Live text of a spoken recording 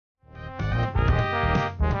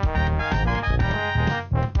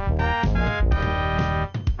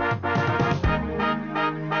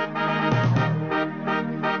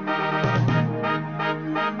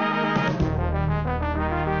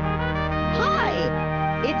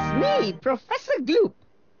me, Professor Gloop,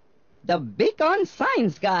 the big on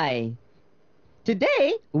science guy.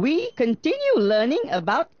 Today, we continue learning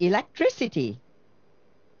about electricity.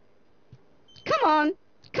 Come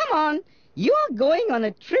on, you are going on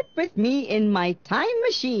a trip with me in my time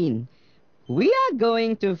machine. We are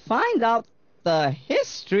going to find out the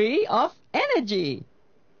history of energy.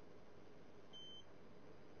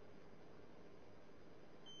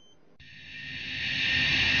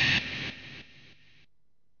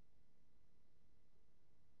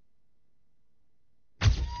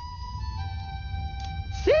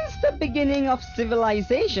 Since the beginning of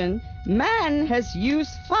civilization, man has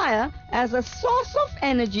used fire as a source of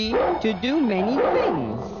energy to do many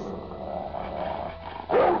things.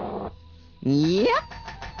 Yep,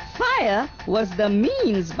 fire was the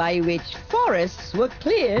means by which forests were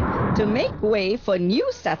cleared to make way for new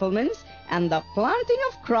settlements and the planting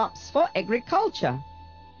of crops for agriculture.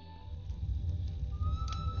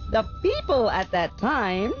 The people at that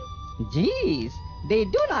time, geez, they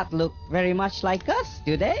do not look very much like us,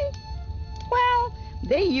 do they? Well,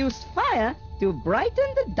 they used fire to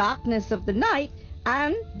brighten the darkness of the night,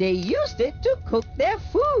 and they used it to cook their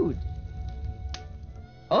food.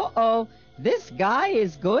 Uh-oh, this guy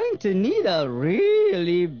is going to need a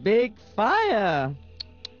really big fire.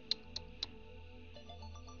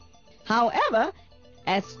 However,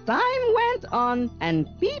 as time went on and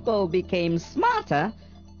people became smarter,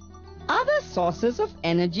 other sources of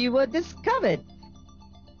energy were discovered.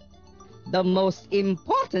 The most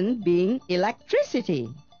important being electricity.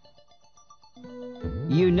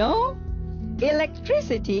 You know,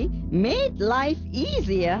 electricity made life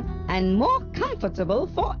easier and more comfortable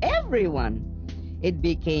for everyone. It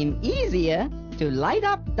became easier to light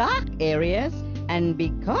up dark areas, and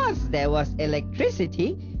because there was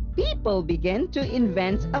electricity, people began to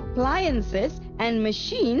invent appliances and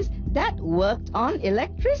machines that worked on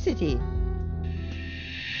electricity.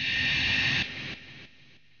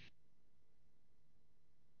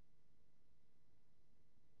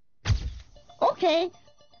 Okay,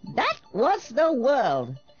 that was the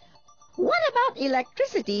world. What about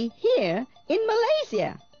electricity here in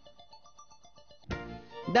Malaysia?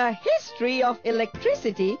 The history of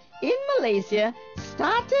electricity in Malaysia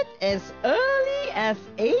started as early as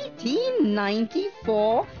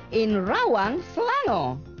 1894 in Rawang,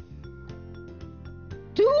 Selangor.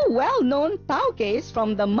 Two well-known taukes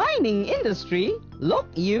from the mining industry, Lok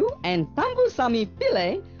Yu and Tambusami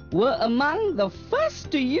Pillai, were among the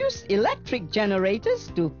first to use electric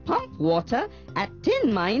generators to pump water at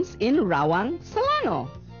tin mines in Rawang, Selangor.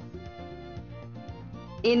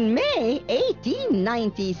 In May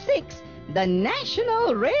 1896, the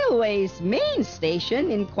National Railway's main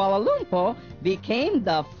station in Kuala Lumpur became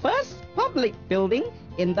the first public building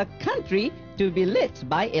in the country to be lit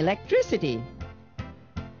by electricity.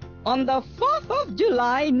 On the 4th of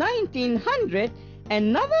July 1900,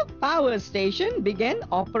 another power station began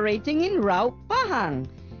operating in Raub, Pahang.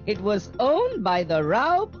 It was owned by the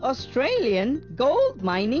Raub Australian Gold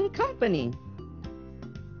Mining Company.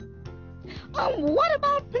 What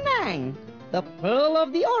about Penang, the Pearl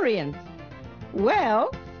of the Orient?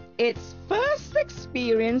 Well, its first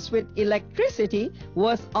experience with electricity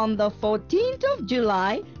was on the 14th of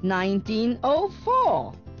July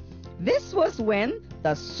 1904. This was when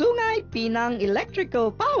the Sungai Pinang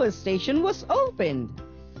Electrical Power Station was opened.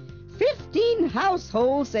 15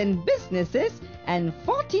 households and businesses and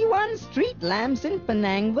 41 street lamps in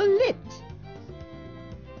Penang were lit.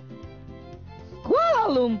 Kuala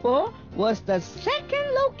Lumpur was the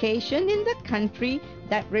second location in the country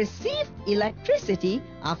that received electricity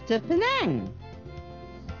after Penang.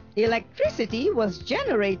 Electricity was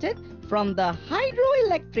generated from the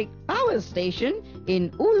hydroelectric power station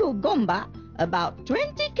in Ulu Gombak, about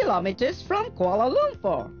 20 kilometers from Kuala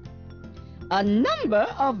Lumpur. A number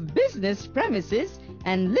of business premises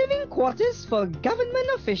and living quarters for government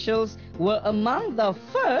officials were among the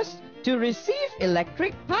first to receive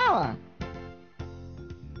electric power.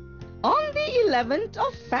 On the 11th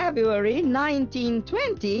of February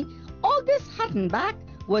 1920, August Huttenbach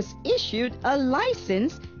was issued a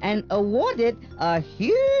license and awarded a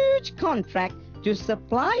huge contract to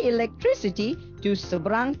supply electricity to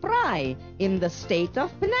Seberang Perai in the state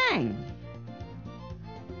of Penang.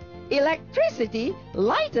 Electricity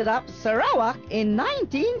lighted up Sarawak in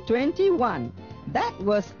 1921. That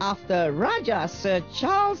was after Raja Sir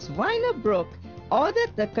Charles Wynebrook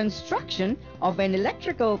ordered the construction of an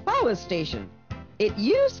electrical power station. It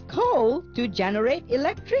used coal to generate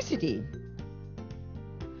electricity.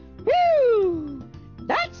 Whew!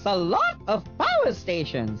 That's a lot of power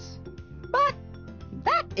stations. But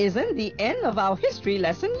that isn't the end of our history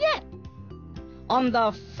lesson yet. On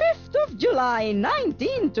the 5th of July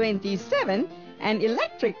 1927, an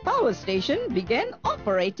electric power station began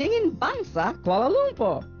operating in Bangsa, Kuala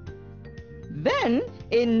Lumpur. Then,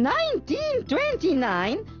 in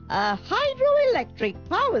 1929, a hydroelectric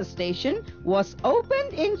power station was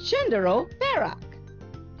opened in Chendero, Perak.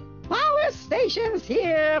 Power stations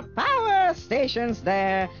here, power stations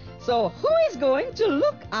there. So who is going to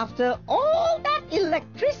look after all that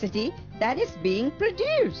electricity that is being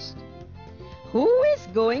produced? Who is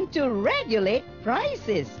going to regulate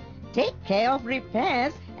prices, take care of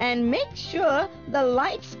repairs, and make sure the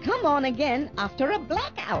lights come on again after a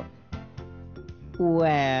blackout?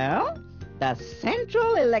 Well, the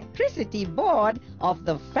Central Electricity Board of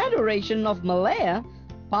the Federation of Malaya,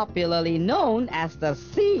 popularly known as the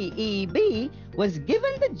CEB, was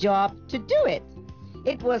given the job to do it.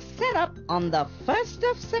 It was set up on the 1st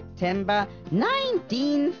of September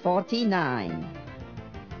 1949.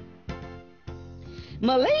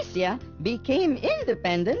 Malaysia became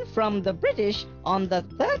independent from the British on the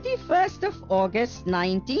 31st of August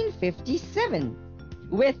 1957.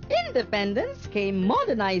 With independence came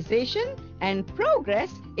modernization and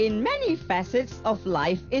progress in many facets of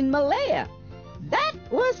life in Malaya. That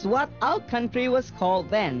was what our country was called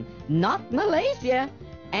then, not Malaysia.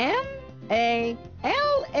 M-A-L-A-Y-A,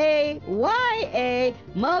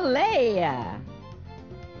 Malaya.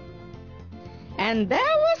 And there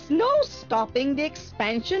was no stopping the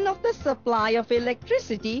expansion of the supply of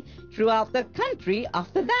electricity throughout the country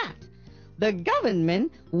after that. The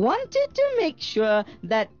government wanted to make sure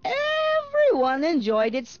that everyone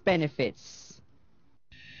enjoyed its benefits.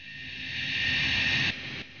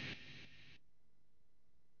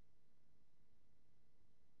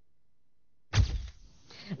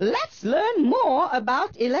 Let's learn more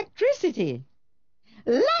about electricity.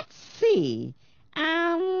 Let's see.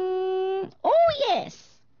 Oh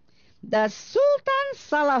yes, the Sultan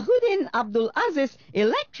Salahuddin Abdul Aziz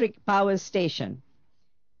Electric Power Station.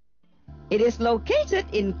 It is located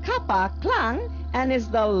in Kapar, Klang, and is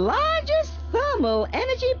the largest thermal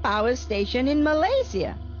energy power station in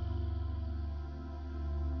Malaysia.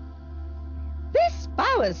 This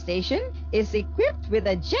power station is equipped with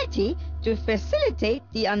a jetty to facilitate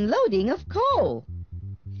the unloading of coal.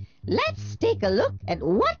 Let's take a look at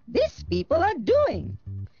what these people are doing.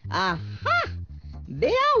 Aha!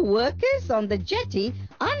 They are workers on the jetty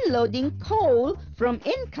unloading coal from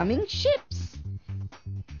incoming ships.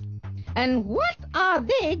 And what are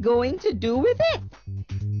they going to do with it?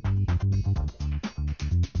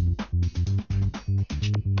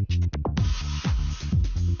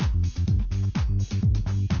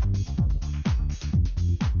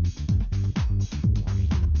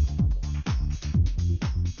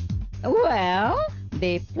 Well,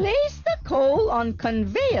 they place the coal on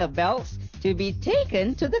conveyor belts to be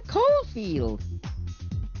taken to the coal field.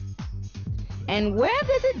 And where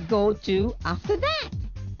does it go to after that?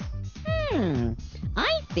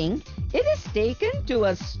 I think it is taken to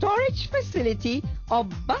a storage facility or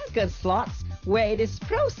bunker slots where it is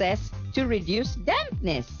processed to reduce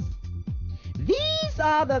dampness. These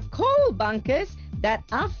are the coal bunkers that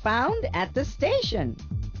are found at the station.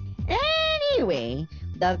 Anyway,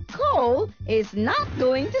 the coal is not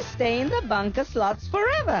going to stay in the bunker slots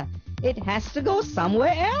forever. It has to go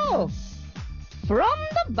somewhere else. From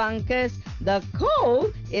the bunkers, the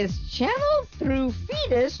coal is channeled through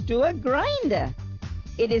feeders to a grinder.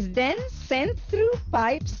 It is then sent through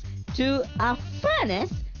pipes to a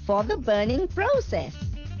furnace for the burning process.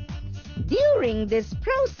 During this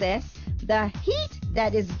process, the heat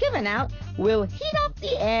that is given out will heat up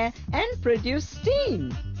the air and produce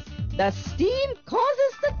steam. The steam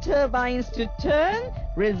causes the turbines to turn,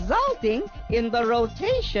 resulting in the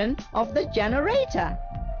rotation of the generator.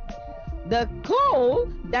 The coal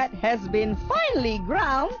that has been finely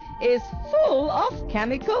ground is full of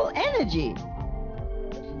chemical energy.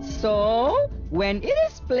 So, when it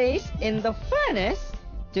is placed in the furnace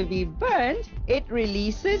to be burned, it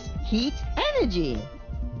releases heat energy.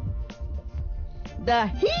 The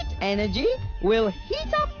heat energy will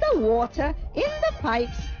heat up the water in the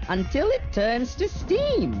pipes until it turns to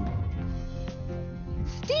steam.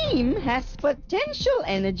 Steam has potential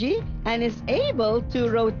energy and is able to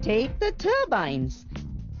rotate the turbines.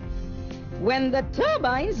 When the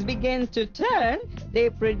turbines begin to turn, they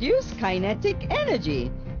produce kinetic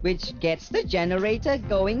energy, which gets the generator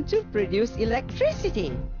going to produce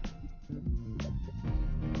electricity.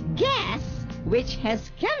 Gas, which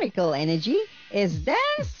has chemical energy, is then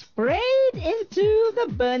sprayed into the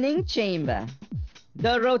burning chamber.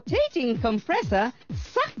 The rotating compressor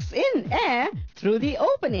sucks in air through the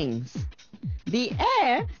openings. The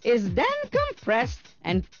air is then compressed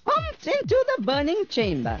and pumped into the burning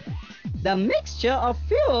chamber. The mixture of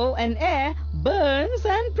fuel and air burns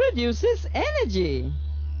and produces energy.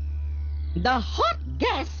 The hot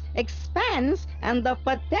gas expands and the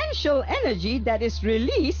potential energy that is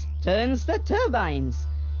released turns the turbines.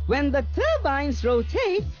 When the turbines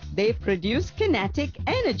rotate, they produce kinetic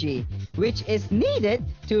energy, which is needed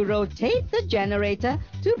to rotate the generator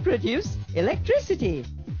to produce electricity.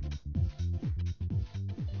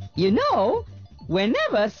 You know,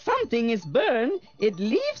 whenever something is burned, it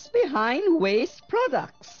leaves behind waste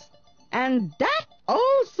products. And that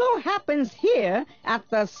also happens here at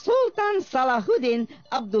the Sultan Salahuddin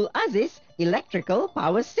Abdul Aziz Electrical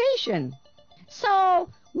Power Station. So,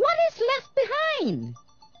 what is left behind?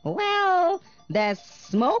 Well, there's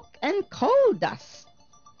smoke and coal dust.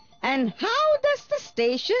 And how does the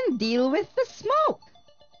station deal with the smoke?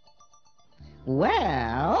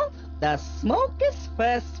 Well, the smoke is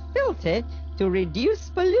first filtered to reduce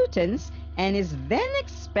pollutants and is then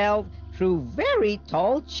expelled through very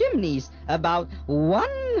tall chimneys about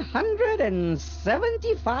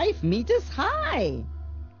 175 meters high.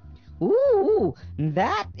 Ooh,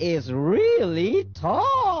 that is really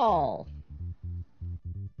tall.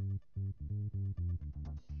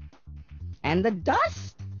 And the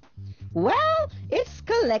dust? Well, it's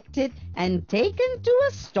collected and taken to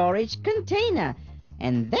a storage container,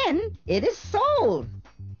 and then it is sold.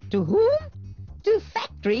 To whom? To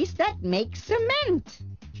factories that make cement.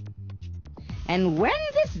 And when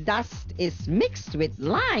this dust is mixed with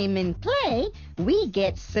lime and clay, we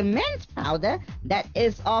get cement powder that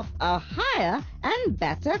is of a higher and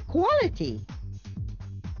better quality.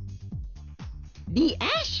 The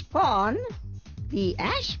ash pond?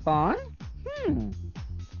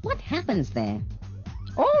 What happens there?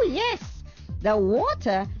 Oh yes, the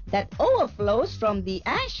water that overflows from the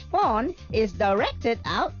ash pond is directed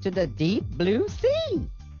out to the deep blue sea.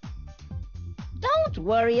 Don't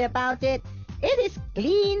worry about it. It is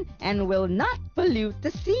clean and will not pollute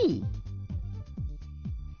the sea.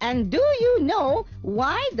 And do you know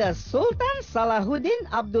why the Sultan Salahuddin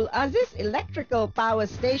Abdul Aziz Electrical Power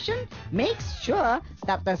Station makes sure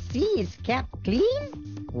that the sea is kept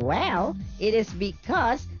clean? Well, it is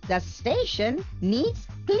because the station needs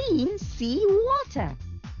clean sea water.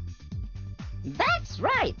 That's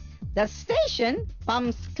right. The station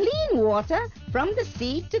pumps clean water from the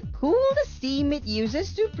sea to cool the steam it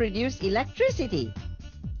uses to produce electricity.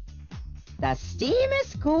 The steam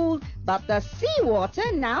is cooled, but the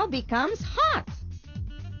seawater now becomes hot.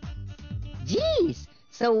 Geez,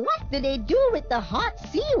 so what do they do with the hot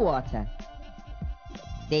seawater?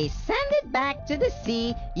 They send it back to the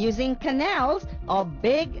sea using canals or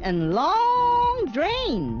big and long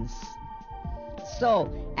drains. So,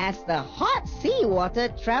 as the hot seawater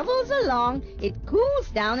travels along, it cools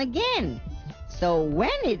down again. So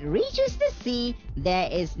when it reaches the sea, there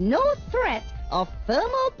is no threat of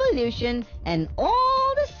thermal pollution and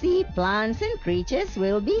all the sea plants and creatures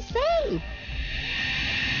will be safe.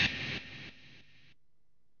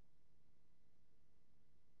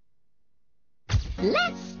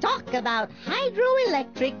 Let's talk about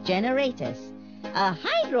hydroelectric generators. A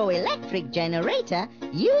hydroelectric generator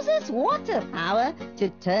uses water power to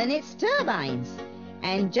turn its turbines.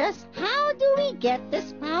 And just how do we get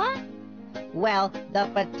this power? Well, the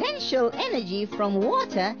potential energy from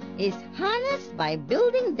water is harnessed by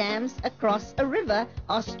building dams across a river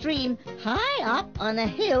or stream high up on a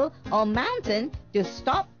hill or mountain to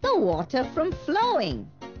stop the water from flowing.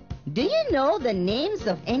 Do you know the names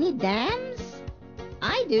of any dams?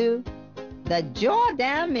 I do. The Jaw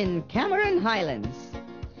Dam in Cameron Highlands.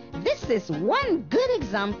 This is one good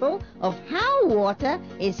example of how water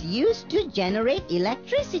is used to generate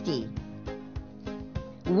electricity.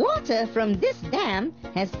 Water from this dam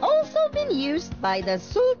has also been used by the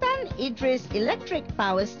Sultan Idris Electric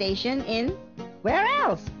Power Station in, where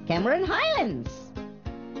else? Cameron Highlands.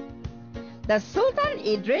 The Sultan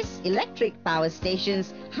Idris Electric Power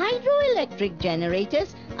Station's hydroelectric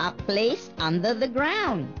generators are placed under the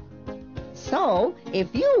ground. So,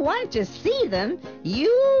 if you want to see them, you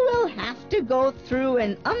will have to go through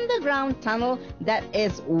an underground tunnel that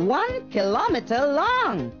is 1 kilometer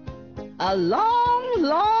long. A long,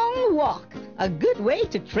 long walk. A good way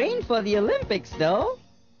to train for the Olympics, though.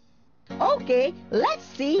 Okay, let's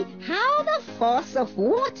see how the force of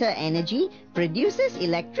water energy produces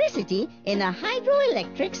electricity in a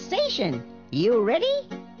hydroelectric station. You ready?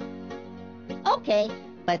 Okay,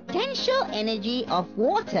 potential energy of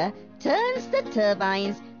water turns the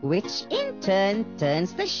turbines, which in turn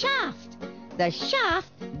turns the shaft. The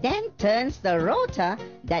shaft then turns the rotor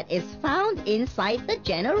that is found inside the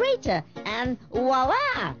generator, and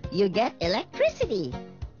voila! You get electricity.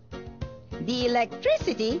 The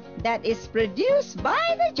electricity that is produced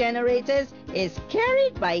by the generators is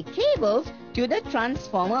carried by cables to the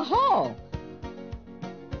transformer hall.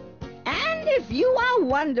 And if you are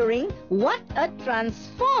wondering what a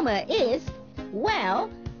transformer is, well,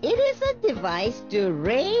 it is a device to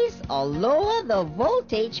raise or lower the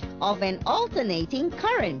voltage of an alternating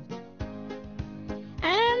current.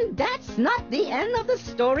 And that's not the end of the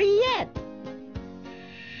story yet.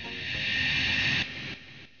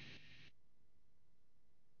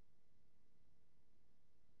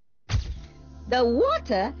 The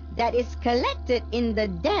water that is collected in the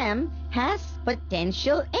dam has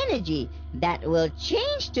potential energy that will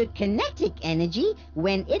change to kinetic energy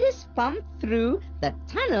when it is pumped through the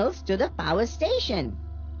tunnels to the power station.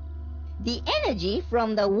 The energy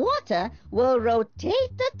from the water will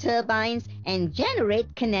rotate the turbines and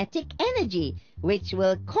generate kinetic energy, which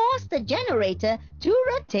will cause the generator to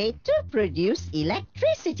rotate to produce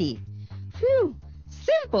electricity. Phew,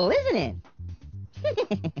 simple, isn't it?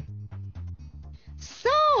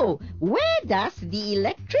 So, where does the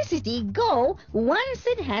electricity go once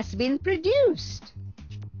it has been produced?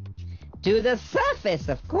 To the surface,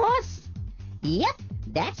 of course. Yep,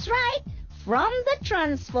 that's right. From the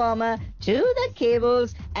transformer to the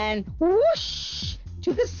cables and whoosh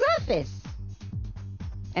to the surface.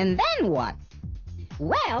 And then what?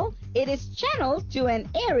 Well, it is channeled to an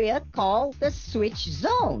area called the switch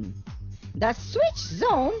zone. The switch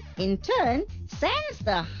zone, in turn, sends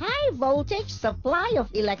the high voltage supply of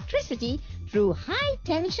electricity through high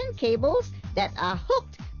tension cables that are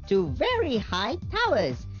hooked to very high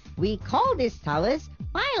towers. We call these towers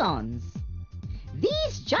pylons.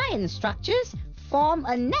 These giant structures form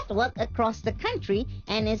a network across the country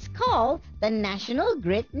and is called the National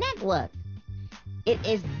Grid Network. It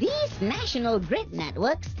is these national grid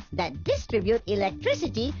networks that distribute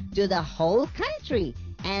electricity to the whole country.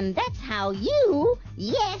 And that's how you,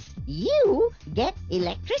 yes, you, get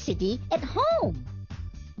electricity at home.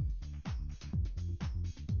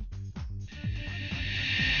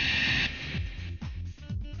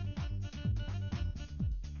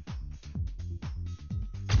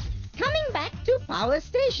 Coming back to power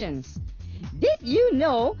stations. Did you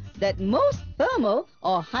know that most thermal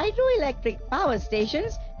or hydroelectric power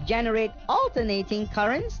stations generate alternating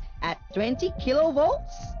currents at 20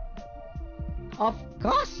 kilovolts? Of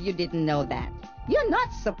course you didn't know that. You're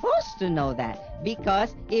not supposed to know that,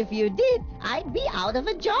 because if you did, I'd be out of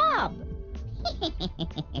a job.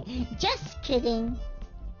 Just kidding.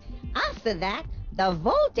 After that, the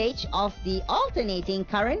voltage of the alternating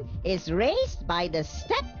current is raised by the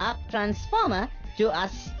step-up transformer to a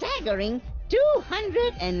staggering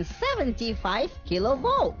 275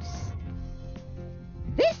 kilovolts.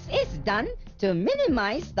 This is done to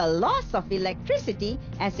minimize the loss of electricity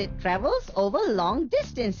as it travels over long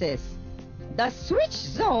distances. The switch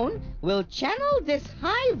zone will channel this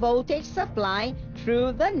high voltage supply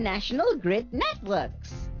through the national grid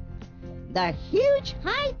networks. The huge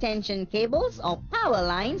high tension cables or power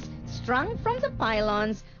lines strung from the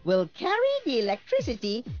pylons will carry the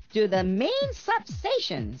electricity to the main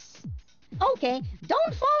substations. Okay,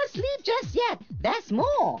 don't fall asleep just yet. There's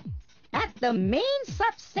more. At the main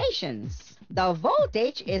substations, the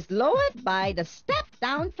voltage is lowered by the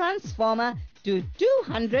step-down transformer to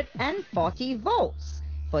 240 volts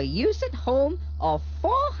for use at home or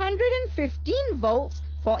 415 volts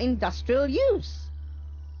for industrial use.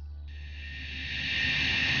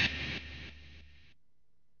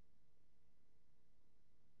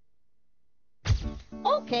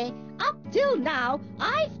 Okay, up till now,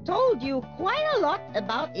 I've told you quite a lot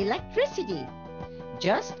about electricity.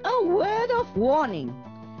 Just a word of warning.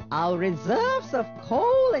 Our reserves of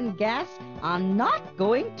coal and gas are not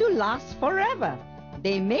going to last forever.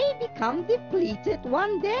 They may become depleted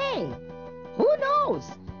one day. Who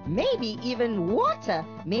knows? Maybe even water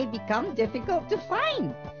may become difficult to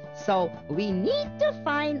find. So we need to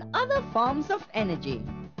find other forms of energy.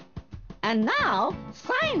 And now,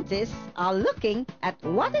 scientists are looking at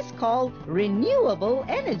what is called renewable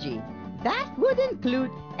energy. That would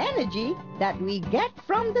include energy that we get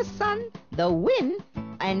from the sun, the wind,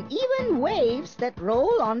 and even waves that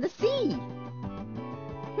roll on the sea.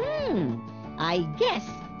 I guess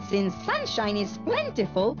since sunshine is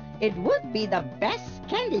plentiful, it would be the best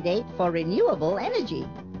candidate for renewable energy.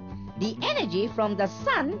 The energy from the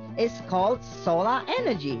sun is called solar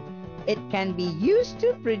energy. It can be used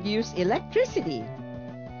to produce electricity.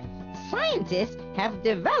 Scientists have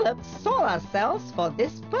developed solar cells for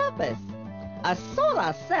this purpose. A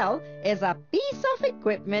solar cell is a piece of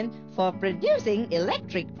equipment for producing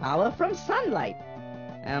electric power from sunlight.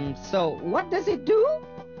 So what does it do?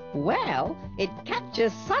 Well, it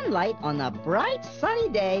captures sunlight on a bright sunny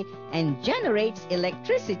day and generates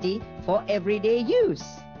electricity for everyday use.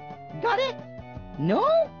 Got it? No?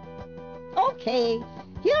 Okay,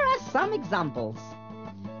 here are some examples.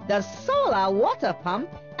 The solar water pump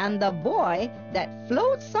and the buoy that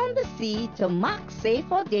floats on the sea to mark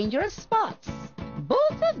safe or dangerous spots.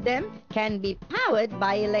 Both of them can be powered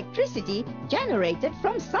by electricity generated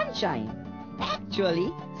from sunshine.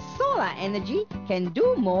 Actually, solar energy can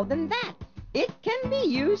do more than that. It can be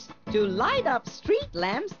used to light up street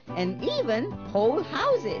lamps and even whole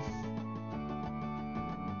houses.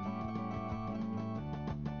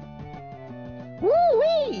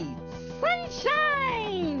 Woo-wee!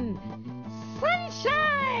 Sunshine!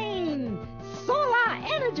 Sunshine! Solar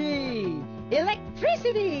energy!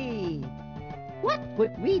 Electricity! What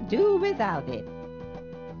would we do without it?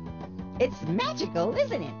 It's magical,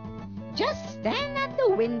 isn't it? Just stand at the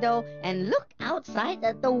window and look outside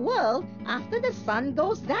at the world after the sun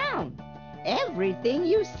goes down. Everything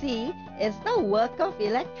you see is the work of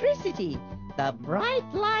electricity. The bright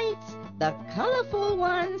lights, the colorful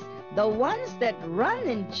ones, the ones that run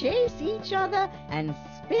and chase each other and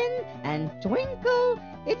spin and twinkle.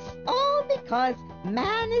 It's all because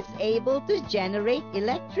man is able to generate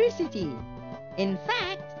electricity. In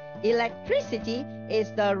fact, electricity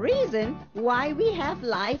is the reason why we have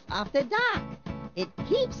life after dark. It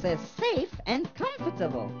keeps us safe and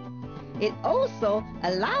comfortable. It also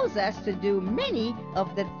allows us to do many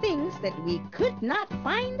of the things that we could not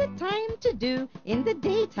find the time to do in the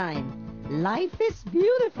daytime. Life is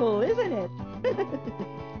beautiful, isn't it?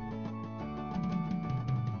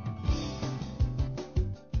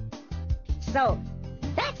 So,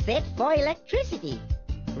 that's it for electricity.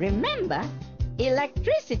 Remember,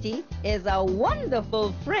 electricity is a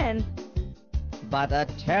wonderful friend, but a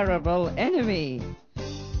terrible enemy.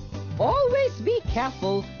 Always be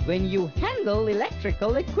careful when you handle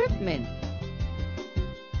electrical equipment.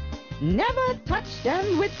 Never touch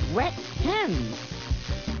them with wet hands.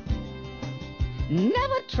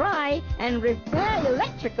 Never try and repair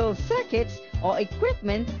electrical circuits or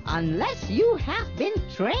equipment unless you have been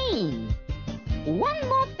trained. One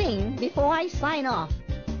more thing before I sign off.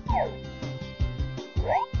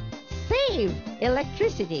 Save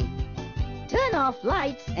electricity. Turn off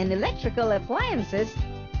lights and electrical appliances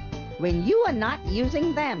when you are not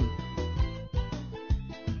using them.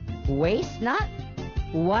 Waste not,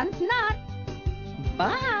 want not.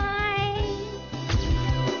 Bye.